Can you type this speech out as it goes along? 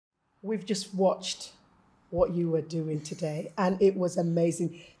we've just watched what you were doing today, and it was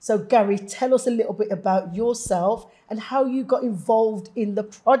amazing. So, Gary, tell us a little bit about yourself and how you got involved in the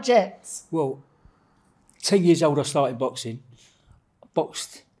project. Well, 10 years old, I started boxing. I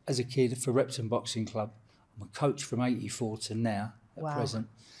boxed as a kid for Repton Boxing Club. I'm a coach from 84 to now, at present.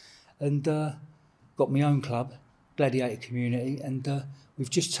 And got my own club, Gladiator Community, and we've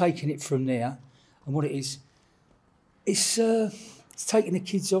just taken it from there. And what it is, it's taking the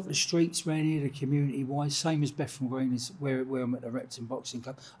kids off the streets around here, the community-wise, same as Bethnal Green is where I'm at the Repton Boxing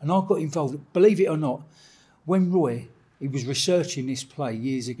Club. And I got involved, believe it or not, when Roy, he was researching this play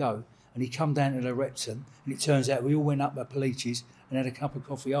years ago, and he come down to the Repton, and it turns out we all went up at Police's and had a cup of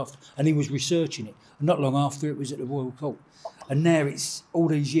coffee after, and he was researching it. And not long after, it was at the Royal Court. And now it's, all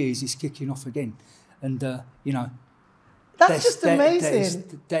these years, it's kicking off again. And, you know... That's just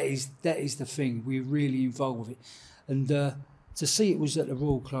amazing. That is the thing. We're really involved with it. And to see it was at the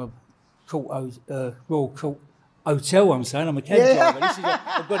Royal Club, Royal Court Hotel, I'm saying, I'm a cab driver. This is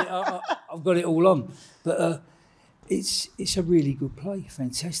I've got it all on. But it's a really good play,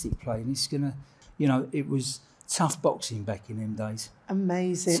 fantastic play. And it's going to, you know, it was tough boxing back in them days.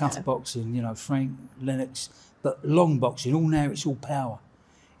 Amazing. Tough boxing, you know, Frank, Lennox, but long boxing. All now it's all power.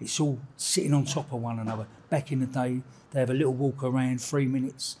 It's all sitting on top of one another. Back in the day, they have a little walk around, 3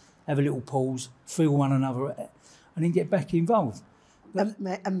 minutes, have a little pause, feel one another, and then get back involved.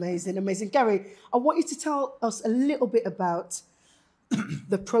 Amazing, amazing. Gary, I want you to tell us a little bit about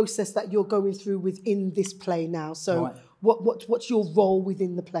the process that you're going through within this play now. So right. What's your role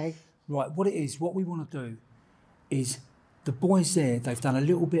within the play? Right, what it is, what we want to do is the boys there, they've done a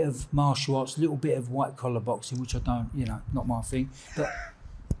little bit of martial arts, a little bit of white collar boxing, which I don't, you know, not my thing,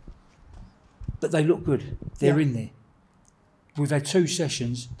 but they look good. They're in there. We've had 2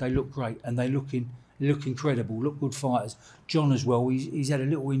 sessions. They look great, and they look incredible. Look good fighters. John as well. He's had a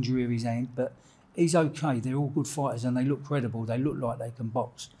little injury of his hand, but he's okay. They're all good fighters, and they look credible. They look like they can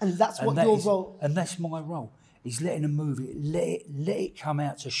box. And that's what your role. And that's my role. Is letting them move it. Let it come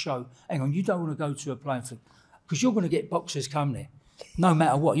out to show. Hang on, you don't want to go to a playing field because you're going to get boxers come there. No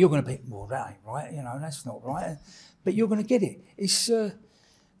matter what, you're going to pick. Well, that ain't right. You know, that's not right. But you're going to get it. It's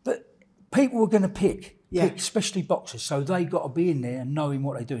but people are going to pick, especially boxers. So they got to be in there and knowing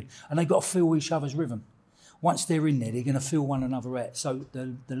what they're doing, and they got to feel each other's rhythm. Once they're in there, they're going to feel one another out. So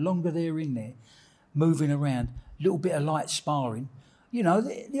the longer they're in there, moving around, a little bit of light sparring. You know,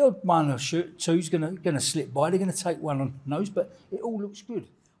 the odd one or two's going to slip by. They're going to take one on the nose, but it all looks good.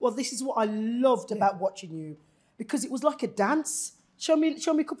 Well, this is what I loved about watching you, because it was like a dance. Show me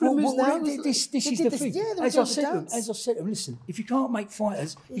a couple of moves now. This is the thing. As I said to them, listen, if you can't make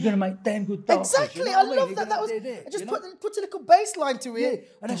fighters, you're going to make damn good dancers. Exactly, you know I love that. That was I just put a little bass line to it. Yeah,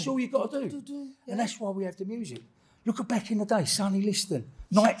 and that's all you got to do. And that's why we have the music. Look at back in the day, Sonny Liston,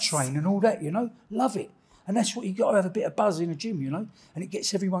 Night Train and all that, you know, love it. And that's what you got to have a bit of buzz in a gym, you know, and it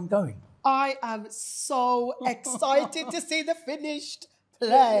gets everyone going. I am so excited to see the finished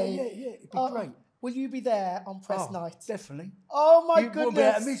play. Yeah, it'd be great. Will you be there on press night? Definitely. Oh my goodness. You'll be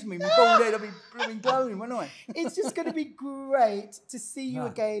able to miss me. We'll go there, I'll be blooming glowing, won't I? It's just going to be great to see you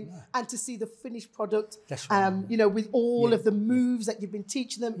again and to see the finished product. That's right. You know, with all of the moves that you've been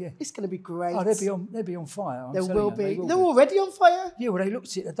teaching them. It's going to be great. Oh, they'll be on fire. They will be. They're already on fire? Yeah, well, they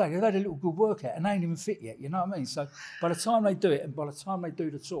looked at it today. They've had a little good workout and they ain't even fit yet, you know what I mean? So by the time they do it and by the time they do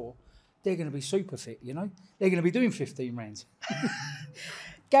the tour, they're going to be super fit, you know? They're going to be doing 15 rounds.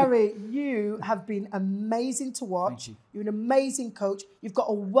 Gary, you have been amazing to watch. Thank you. You're an amazing coach. You've got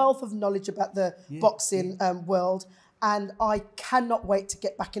a wealth of knowledge about the boxing world, and I cannot wait to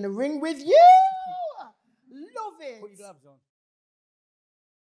get back in the ring with you. Love it. Put your gloves on.